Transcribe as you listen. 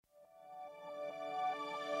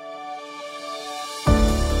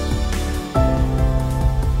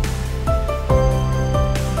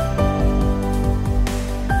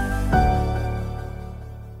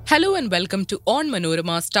Hello and welcome to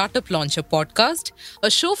Onmanorama Startup Launcher Podcast,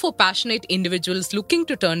 a show for passionate individuals looking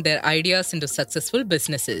to turn their ideas into successful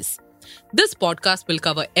businesses. This podcast will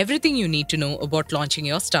cover everything you need to know about launching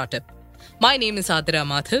your startup. My name is Adira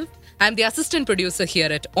Madhav. I'm the assistant producer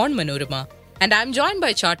here at Onmanorama, and I'm joined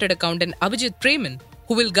by chartered accountant Abhijith Preman,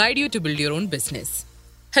 who will guide you to build your own business.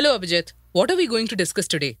 Hello Abhijith, what are we going to discuss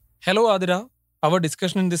today? Hello Adira. Our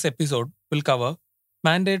discussion in this episode will cover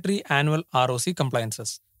mandatory annual ROC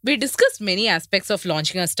compliances. We discussed many aspects of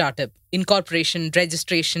launching a startup, incorporation,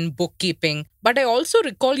 registration, bookkeeping, but I also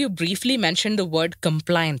recall you briefly mentioned the word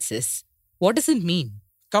compliances. What does it mean?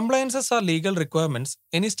 Compliances are legal requirements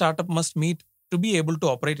any startup must meet to be able to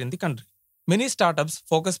operate in the country. Many startups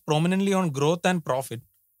focus prominently on growth and profit,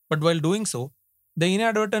 but while doing so, they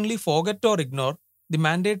inadvertently forget or ignore the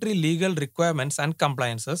mandatory legal requirements and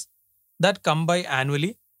compliances that come by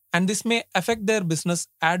annually, and this may affect their business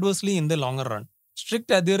adversely in the longer run.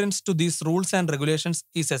 Strict adherence to these rules and regulations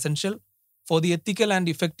is essential for the ethical and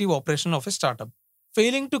effective operation of a startup.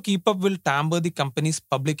 Failing to keep up will tamper the company's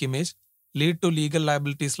public image, lead to legal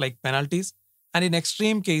liabilities like penalties, and in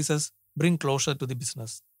extreme cases, bring closure to the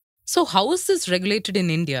business. So, how is this regulated in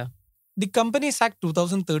India? The Companies Act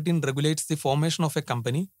 2013 regulates the formation of a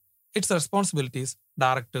company, its responsibilities,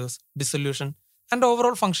 directors, dissolution, and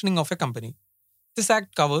overall functioning of a company. This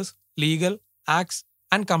act covers legal, acts,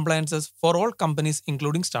 and compliances for all companies,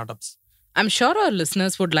 including startups. I'm sure our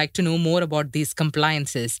listeners would like to know more about these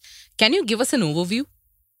compliances. Can you give us an overview?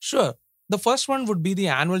 Sure. The first one would be the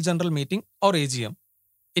annual general meeting or AGM.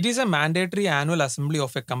 It is a mandatory annual assembly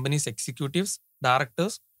of a company's executives,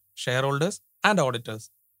 directors, shareholders, and auditors.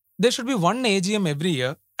 There should be one AGM every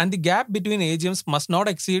year, and the gap between AGMs must not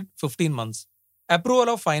exceed 15 months.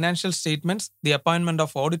 Approval of financial statements, the appointment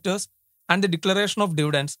of auditors, and the declaration of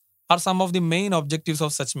dividends are some of the main objectives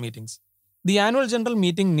of such meetings. The annual general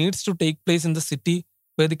meeting needs to take place in the city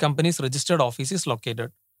where the company's registered office is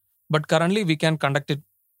located, but currently we can conduct it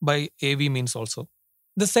by AV means also.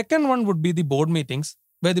 The second one would be the board meetings,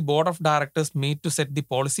 where the board of directors meet to set the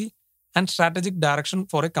policy and strategic direction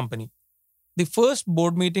for a company. The first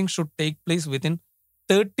board meeting should take place within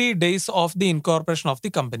 30 days of the incorporation of the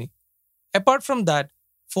company. Apart from that,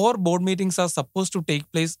 4 board meetings are supposed to take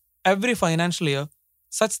place every financial year,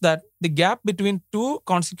 such that the gap between 2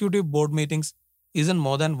 consecutive board meetings isn't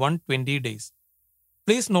more than 120 days.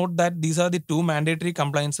 Please note that these are the 2 mandatory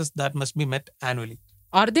compliances that must be met annually.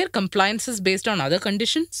 Are there compliances based on other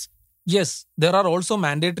conditions? Yes, there are also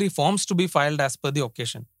mandatory forms to be filed as per the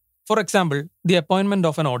occasion. For example, the appointment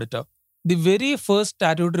of an auditor. The very first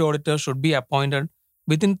statutory auditor should be appointed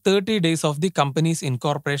within 30 days of the company's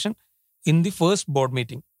incorporation in the first board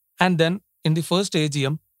meeting, and then in the first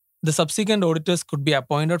AGM, the subsequent auditors could be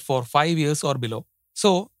appointed for 5 years or below.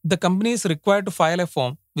 So, the company is required to file a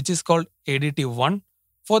form which is called ADT1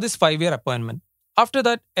 for this 5-year appointment. After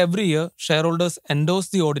that, every year, shareholders endorse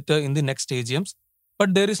the auditor in the next AGMs,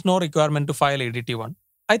 but there is no requirement to file ADT1.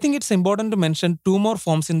 I think it's important to mention 2 more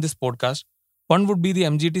forms in this podcast. One would be the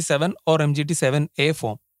MGT7 or MGT7A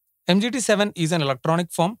form. MGT7 is an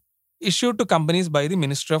electronic form issued to companies by the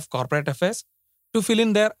Ministry of Corporate Affairs to fill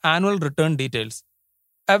in their annual return details.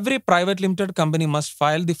 Every private limited company must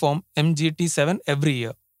file the form MGT7 every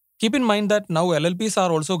year. Keep in mind that now LLPs are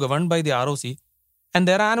also governed by the ROC, and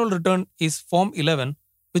their annual return is Form 11,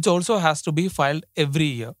 which also has to be filed every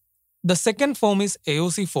year. The second form is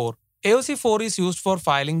AOC4. AOC4 is used for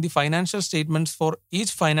filing the financial statements for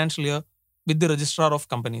each financial year with the Registrar of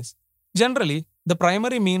Companies. Generally, the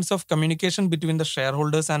primary means of communication between the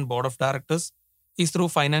shareholders and board of directors is through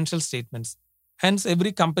financial statements. Hence,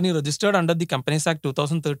 every company registered under the Companies Act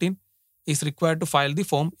 2013 is required to file the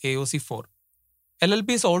form AOC4.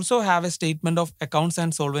 LLPs also have a statement of accounts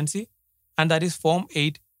and solvency, and that is Form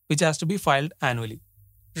 8, which has to be filed annually.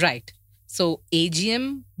 Right. So,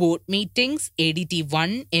 AGM, board meetings,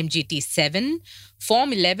 ADT1, MGT7,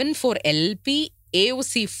 Form 11 for LLP,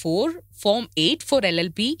 AOC4, Form 8 for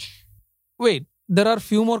LLP. Wait, there are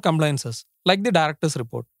few more compliances, like the Director's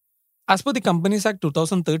Report. As per the Companies Act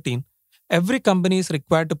 2013, every company is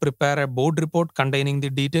required to prepare a board report containing the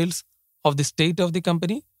details of the state of the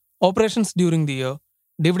company, operations during the year,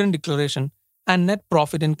 dividend declaration, and net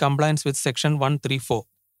profit in compliance with Section 134.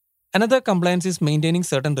 Another compliance is maintaining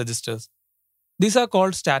certain registers. These are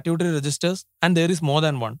called statutory registers, and there is more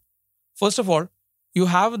than one. First of all, you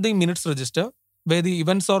have the minutes register, where the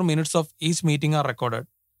events or minutes of each meeting are recorded,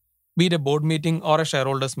 be it a board meeting or a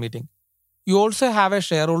shareholders meeting. You also have a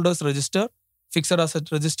shareholders register, fixed asset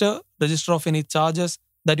register, register of any charges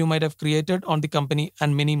that you might have created on the company,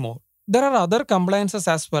 and many more. There are other compliances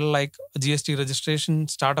as well, like GST registration,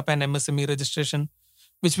 startup and MSME registration,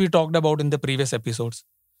 which we talked about in the previous episodes.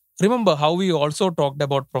 Remember how we also talked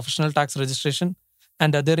about professional tax registration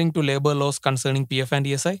and adhering to labor laws concerning PF and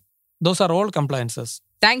ESI? Those are all compliances.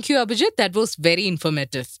 Thank you, Abhijith. That was very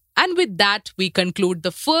informative. And with that, we conclude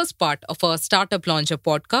the first part of our Startup Launcher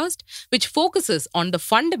podcast, which focuses on the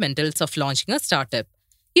fundamentals of launching a startup.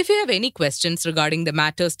 If you have any questions regarding the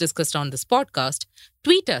matters discussed on this podcast,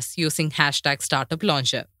 tweet us using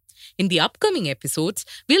 #StartupLauncher. In the upcoming episodes,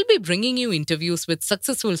 we'll be bringing you interviews with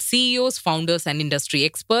successful CEOs, founders, and industry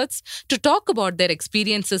experts to talk about their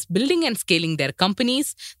experiences building and scaling their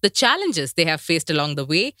companies, the challenges they have faced along the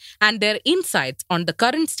way, and their insights on the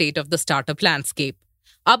current state of the startup landscape.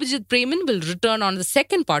 Abhijith Preman will return on the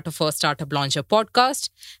second part of our Startup Launcher podcast.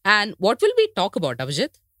 And what will we talk about,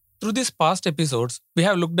 Abhijith? Through these past episodes, we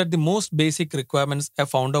have looked at the most basic requirements a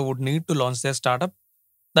founder would need to launch their startup.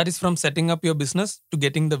 That is from setting up your business to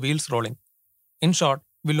getting the wheels rolling. In short,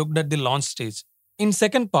 we looked at the launch stage. In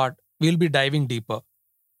second part, we'll be diving deeper.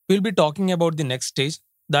 We'll be talking about the next stage,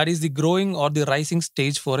 that is the growing or the rising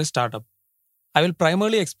stage for a startup. I will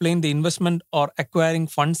primarily explain the investment or acquiring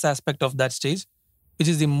funds aspect of that stage, which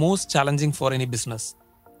is the most challenging for any business.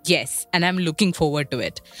 Yes, and I'm looking forward to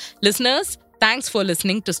it. Listeners, thanks for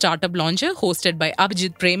listening to Startup Launcher, hosted by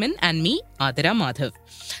Abhijith Preman and me, Adira Madhav.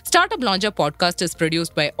 Startup Launcher podcast is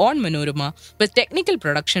produced by Onmanorama with technical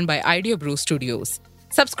production by Idea Brew Studios.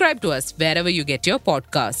 Subscribe to us wherever you get your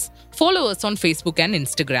podcasts. Follow us on Facebook and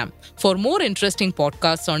Instagram. For more interesting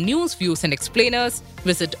podcasts on news, views, and explainers,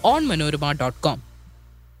 visit onmanorama.com.